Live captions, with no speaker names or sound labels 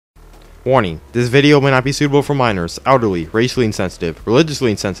Warning, this video may not be suitable for minors, elderly, racially insensitive, religiously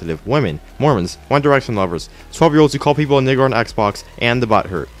insensitive, women, Mormons, One Direction lovers, 12-year-olds who call people a nigger on Xbox, and the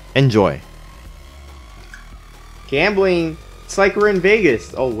butthurt. Enjoy. Gambling. It's like we're in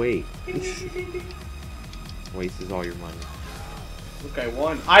Vegas. Oh, wait. Wastes all your money. Look, I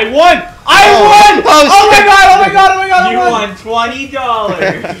won. I won! I won! Oh my god! Oh my god! Oh my god! You won $20.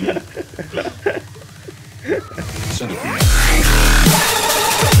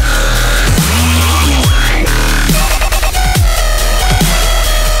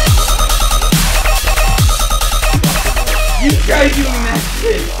 You tried doing that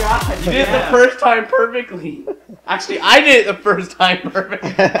shit, God. You did it the first time perfectly. Actually, I did it the first time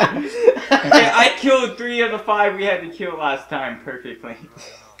perfectly. Yeah, I killed 3 of the 5 we had to kill last time perfectly.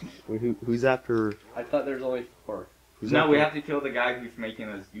 Wait, who's after? I thought there was only 4. No, we have to kill the guy who's making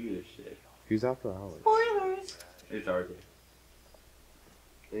us do this shit. Who's after Alex? Spoilers. It's RJ.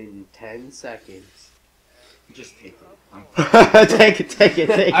 In 10 seconds. Just take it. Take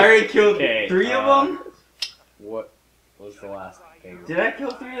it. I already killed 3 of them. What was the last thing? Did I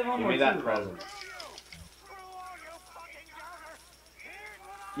kill 3 of them? Give me that present.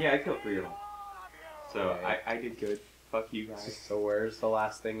 Yeah, I killed 3 of them. So okay. I did good. Fuck you guys. So where's the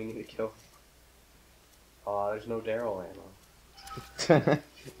last thing we need to kill? There's no Daryl ammo.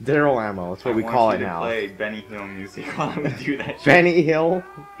 Daryl ammo. That's what we call it now. Play Benny Hill music while we do that shit. Benny Hill.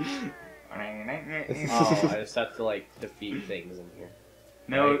 Oh, I just have to like defeat things in here.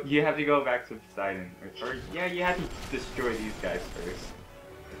 No, right? You have to go back to Poseidon. Or yeah, you have to destroy these guys first.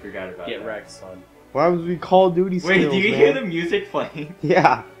 I forgot about that. Get wrecked, son. Why was we Call of Duty skills, Wait, do you man? hear the music playing?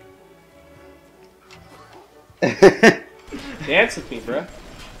 Yeah. Dance with me, bro.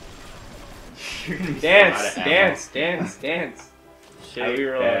 Dance. Shake How do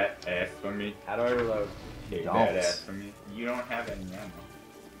you reload? that ass for me. How do I reload? Shake Don't. that ass for me. You don't have any ammo.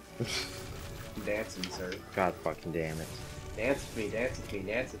 I'm dancing, sir. God fucking damn it. Dance with me.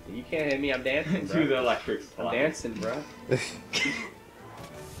 You can't hit me, I'm dancing, bro. Do the electric slide. I'm dancing, bro.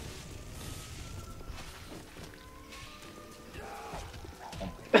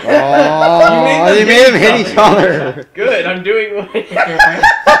 Oh, they made them hit each other. Good, I'm doing what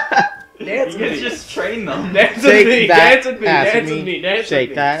Dance with me. Just train them. Dance with me, dance with me.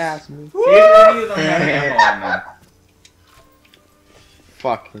 Shake that ass with me. See if any of them have ammo on them.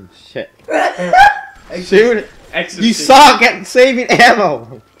 Fucking shit. Shoot it. You suck at saving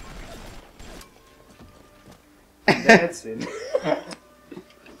ammo. Dancing.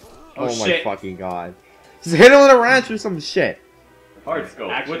 Oh my fucking god. Just hit him with a wrench or some shit. Hard scope.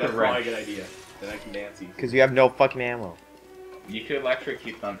 Actually, with that's a probably wrench. a good idea. Then I can dance easy. Because you have no fucking ammo. You could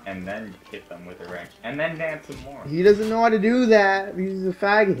electrocute them and then hit them with a wrench. And then dance some more. He doesn't know how to do that. He's a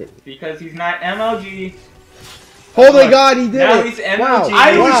faggot. Because he's not MLG. Holy god, he did now it! he's MLG. Wow.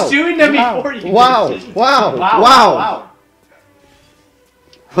 I was doing them before you. Wow.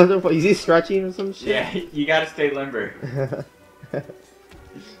 What the fuck? Is he stretching or some shit? Yeah, you gotta stay limber.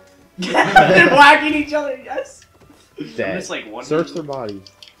 They're whacking each other, yes! Dead. I'm just like one Search their bodies.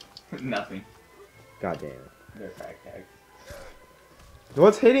 Nothing. God damn it. They're fag tags.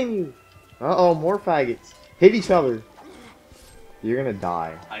 What's hitting you? Uh-oh, more faggots. Hit each other. You're gonna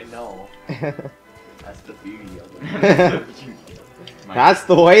die. I know. That's the beauty of it. That's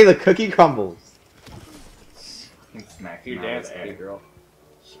the way the cookie crumbles. Smack You dance with me, girl.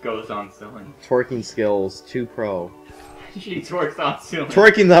 She goes on ceiling. Twerking skills, 2 pro. She twerks on ceiling.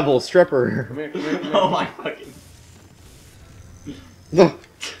 Twerking level, stripper. Come here. Oh my fucking.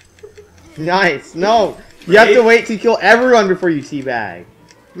 Nice. No. You have to wait to kill everyone before you teabag.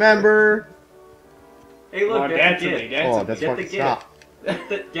 Remember? Hey, look, dance with get me, the dance Oh, with that's Get fucking the stop.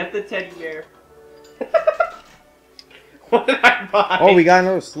 Get the teddy bear. What did I buy? Oh, we got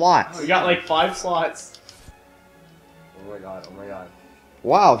another slot. We got like 5 slots. Oh my god.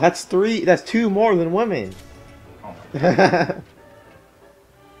 Wow, that's 3. That's 2 more than women. Oh my god.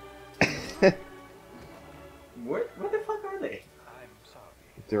 Where the fuck are they?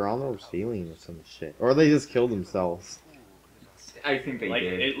 They're on the ceiling or some shit. Or they just killed themselves. I think they Like,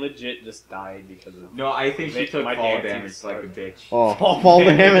 did. it legit just died because of... No, I think she took my fall dancing damage like a started. bitch. Oh, fall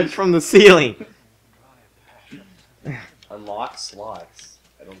damage from the ceiling. Unlock slots.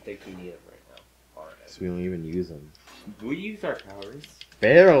 I don't think we need them right now. Alright. So we don't even use them. We use our powers.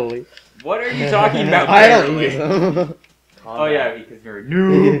 Barely. What are you talking about? I don't barely? use them. Oh yeah, because you're a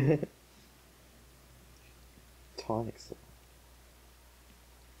noob. Tonics.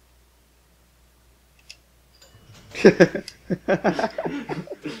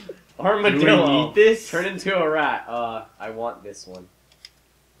 Armadillo. Do we need this? Turn into a rat. I want this one.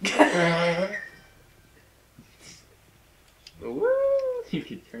 Woo! You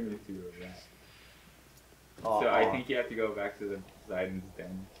could turn into a rat. Oh, So I think you have to go back to the Poseidon's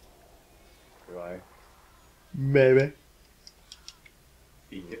den. Do I? Maybe.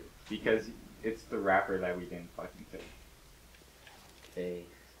 Because it's the rapper that we didn't fucking pick. Okay.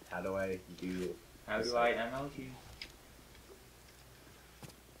 How do I do? How do I MLG?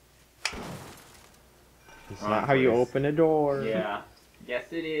 It's not how you open a door. Yeah. Yes,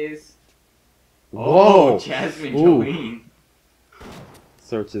 it is. Whoa! Oh, Jasmine Ooh. Jolene.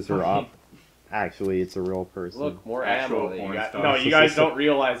 Searches her up. Actually, it's a real person. Look, more Actual ammo. porn star. No, you guys don't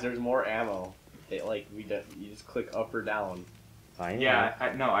realize there's more ammo. You just click up or down. I know. Yeah,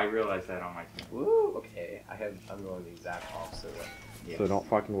 I realized that on my team. Woo. Okay, I'm going the exact opposite way. Yes. So don't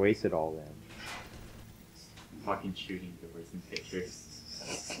fucking waste it all then. Fucking shooting doors and pictures.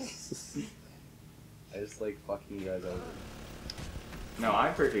 I just like fucking you guys over. No,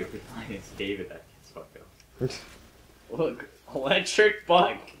 I'm perfectly fine. It's David that gets fucked up. Look, electric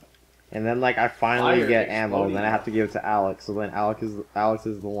bug. And then like I finally Fire get ammo, and then I exploding. have to give it to Alex. So then Alex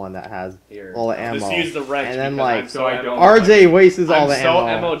is the one that has Here. all the ammo. Just use the wrench. And then, because like, I'm so I don't- RJ wastes all the I'm so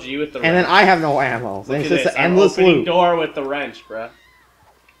ammo. MLG with the wrench. And then I have no ammo. So Look it's at just this. an endless I'm opening loop. door with the wrench, bruh.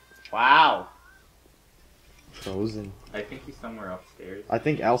 Wow. Frozen. I think he's somewhere upstairs. I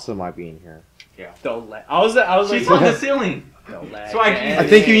think Elsa might be in here. Yeah. Don't let. I was She's like, on the ceiling! don't let. So I I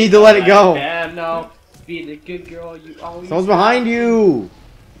think you need to let it go. Damn, no. Be the good girl you always. Someone's behind you.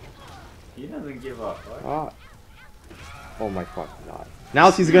 He doesn't give up. What? Ah. Oh my fucking god.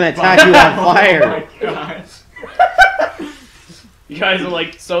 Now she's gonna attack you on fire. Oh my god. You guys are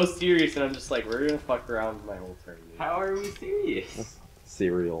like so serious, and I'm just like, we're gonna fuck around my whole turn. Dude. How are we serious?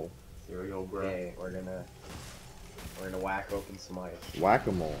 Cereal. Cereal, bro. Okay, we're gonna whack open some ice.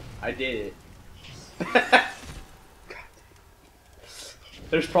 Whack-a-mole. I did it.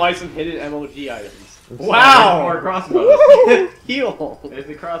 There's probably some hidden MOG items. There's Wow! more crossbows. Heal. There's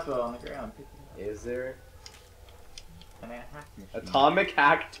a crossbow on the ground. Is there? And a hack machine. Atomic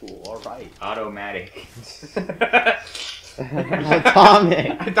hack tool. All right. Automatic.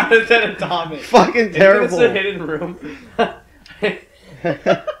 Atomic. I thought it said atomic. Fucking terrible. It's a hidden room.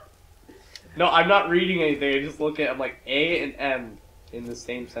 No, I'm not reading anything. I just look at. I'm like A and M in the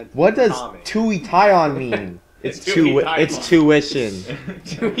same sentence. What does Atomic. Tui Taion mean? It's Tui Taion. It's tuition.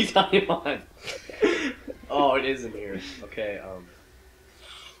 Tui Taiwan. Oh, it is in here. Okay.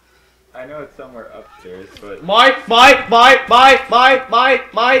 I know it's somewhere upstairs, but My.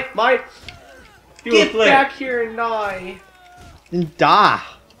 do a Get flip. back here and die. Then die.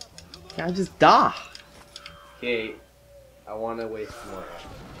 I just die. Okay. I want to waste more.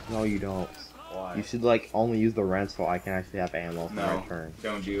 No, you don't. Why? You should like only use the wrench so I can actually have ammo for my No, turn.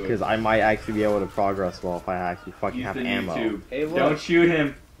 don't do it. Because I might actually be able to progress well if I actually fucking Use have the ammo. YouTube. Hey, look. Don't shoot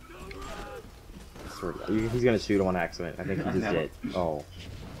him. Swear to God. He's gonna shoot him on accident. I think he just No. did. Oh.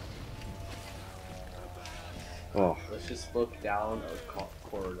 Oh. Let's just look down a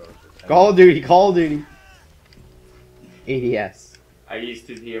corridor. Call of Duty. Call of Duty. ADS. I used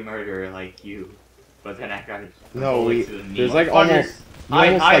to be a murderer like you, but then I got No, bullet to the knee. there's like Fuckers. almost. You Hi,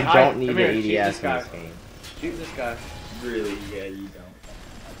 almost hi, like hi. don't need Come the here, shoot ADS this in guy. this game. Shoot this guy. really, yeah, you don't.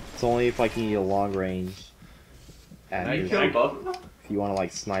 It's only if like you need a long range. Now You you kill like- both of them? If you want to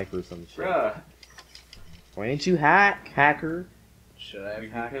like snipe or some shit. Bruh. Why didn't you hacker? Should I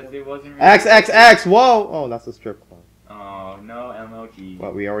have hacked Because him? it wasn't really XXX. Whoa. Oh, that's a strip club. Oh, no MLG.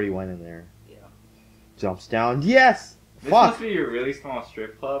 But we already went in there. Yeah. Jumps down. Yes. This Fuck. must be a really small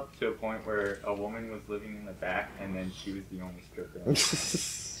strip club to a point where a woman was living in the back and then she was the only stripper.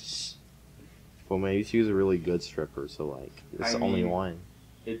 Well, maybe she was a really good stripper, so like it's I the only mean, one.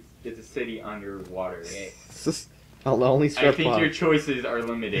 It's a city underwater. It's just the only I strip think club. your choices are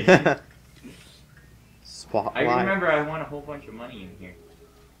limited. Spotlight. I remember I won a whole bunch of money in here.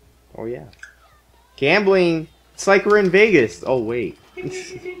 Oh yeah. Gambling. It's like we're in Vegas. Oh wait.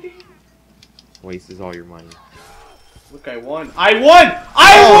 Wastes all your money. Look, I won. I won!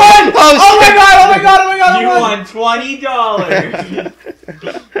 I won! Oh, Oh my shit. god! Oh my god! Oh my god! I You won! won $20!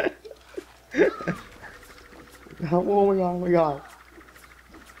 Oh my god! Oh my god!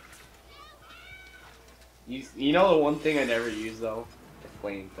 You know the one thing I never use though? The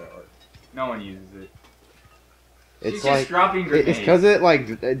flamethrower. No one uses it. It's She's like just dropping it's grenades. because it like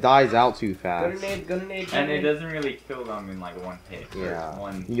it dies out too fast. Grenade. And it doesn't really kill them in like one hit. or Yeah.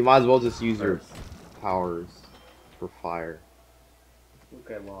 One You might as well just use your burst. powers for fire.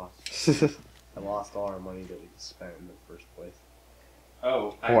 Look, I lost. I lost all our money that we spent in the first place. Oh,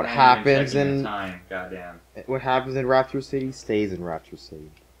 What I'm not even happens checking the in- time. Goddamn. What happens in Rapture City stays in Rapture City.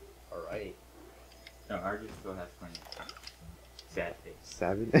 Alright. No, Argus still has plenty. Sad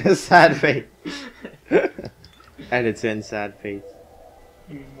face. Sad fate. And it's in sad fate.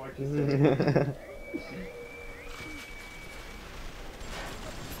 What you said.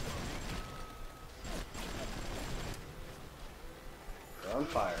 They're on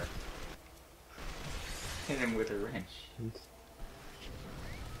fire. Hit him with a wrench.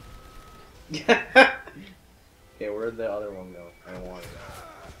 Okay, where'd the other one go? I don't want it.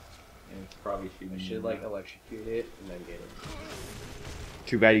 And it's probably shooting. We should like electrocute it and then get it.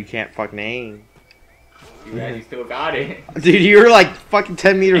 Too bad you can't fucking aim. Too bad you still got it. Dude, you were like fucking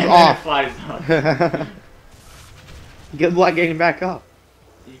 10 meters And then it off. flies off. Good luck getting back up.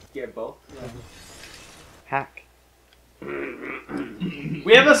 You can get both. Hack.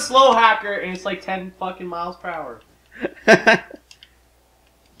 We have a slow hacker and it's like 10 fucking miles per hour.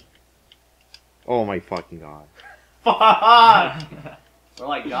 Oh my fucking god. Fuck! We're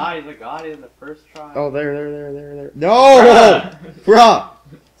like, guys, I got it in the first try. Oh, there. No! Bruh!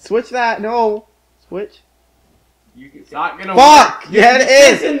 Switch that, no. Switch. It's not gonna Fuck! work. Yeah, it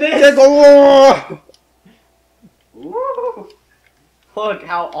is! Isn't Just this? go- Woo! Look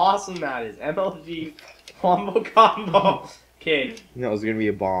how awesome that is. MLG combo combo. Okay. No, it was gonna be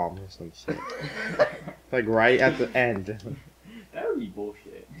a bomb or some shit. Like right at the end. That would be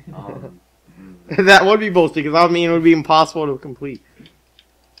bullshit. That would be bullshit, because that would mean it would be impossible to complete.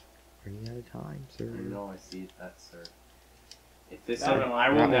 Running out of time, sir. I know, I see that, sir. If this That doesn't, one. I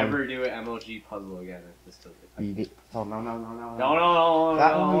will That never one. do an MLG puzzle again if this doesn't. You need- Oh, no. No.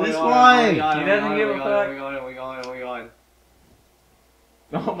 That one, this one. He doesn't give a fuck. We going.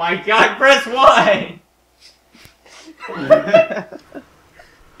 Oh my god, press Y!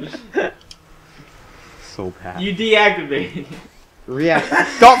 So bad. You deactivated. React.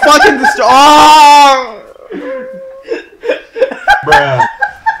 Don't fucking destroy. Oh! Bruh.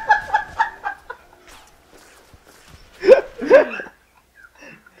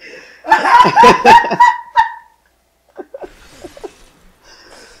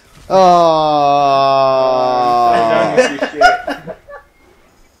 I'm done with your shit.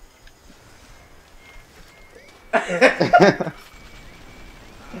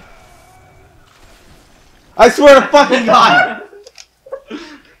 I swear to fucking God.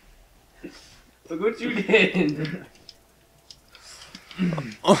 Look what you did.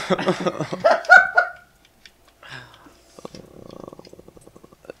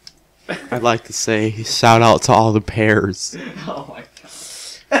 I'd like to say shout out to all the Pears. Oh my god.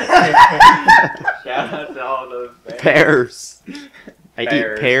 Shout out to all those bears. Pears. I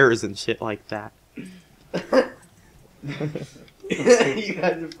Pears. eat pears and shit like that. You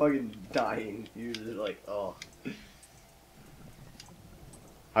guys are fucking dying. You're just like, oh.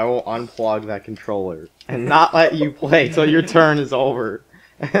 I will unplug that controller and not let you play till your turn is over.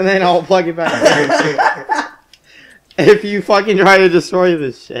 And then I'll plug it back in. If you fucking try to destroy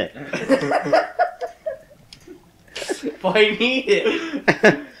this shit. But I need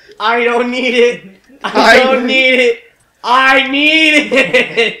it. I don't need it. I don't need it. I need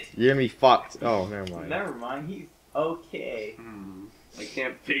it. You're gonna be fucked. Oh, never mind. Never mind, he's okay. I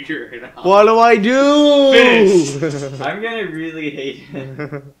can't figure it out. What do I do? Finish. I'm gonna really hate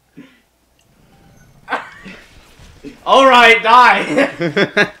him. Alright,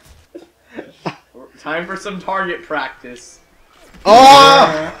 die. Time for some target practice.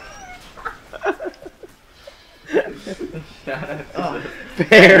 Oh! Shout out to the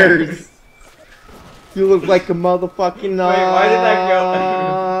Pears. You look like a motherfucking. why did that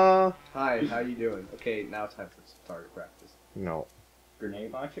go? Hi, how you doing? Okay, now time for some target practice. No.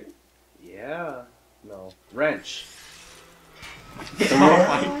 grenade launcher? Yeah. No. Wrench. Oh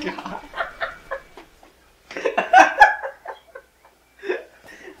my god.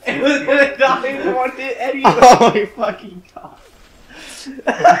 It was gonna die in one hit anyway. Oh my fucking god.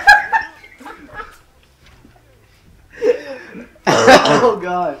 Oh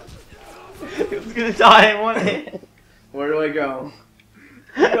god. It was gonna die in one hit. Where do I go?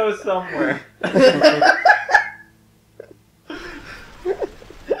 Go somewhere.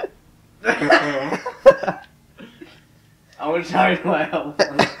 How much time do I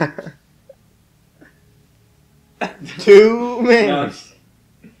have? 2 No, minutes.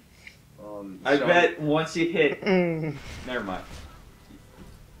 I so- bet once you hit. Mm. Never mind.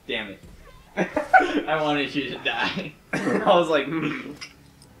 Damn it. I wanted you to die. I was like,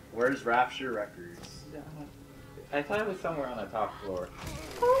 where's Rapture Records? I thought it was somewhere on the top floor.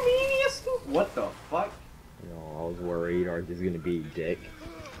 What the fuck? No, I was worried. Are just gonna be a dick.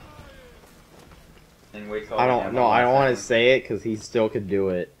 And wait till I don't. No, I don't want to say it because he still could do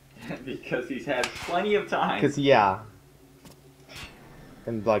it. Because he's had plenty of time. Cause yeah.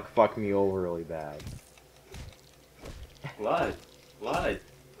 And like fuck me over really bad. Blood. Blood.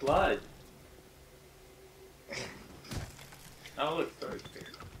 Blood. Oh, look, storage space.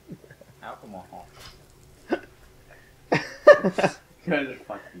 Alcohol.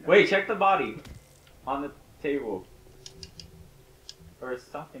 Wait, check the body on the table. Or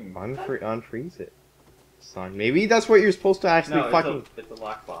something. Unfreeze it. Son, maybe that's what you're supposed to actually No, fucking. it's a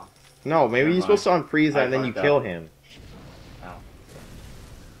lockbox. No, maybe Never you're supposed to unfreeze that and then you fucked kill up. him. Oh.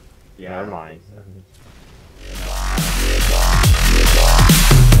 Yeah. Never mind. I don't think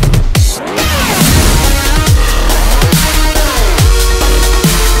so.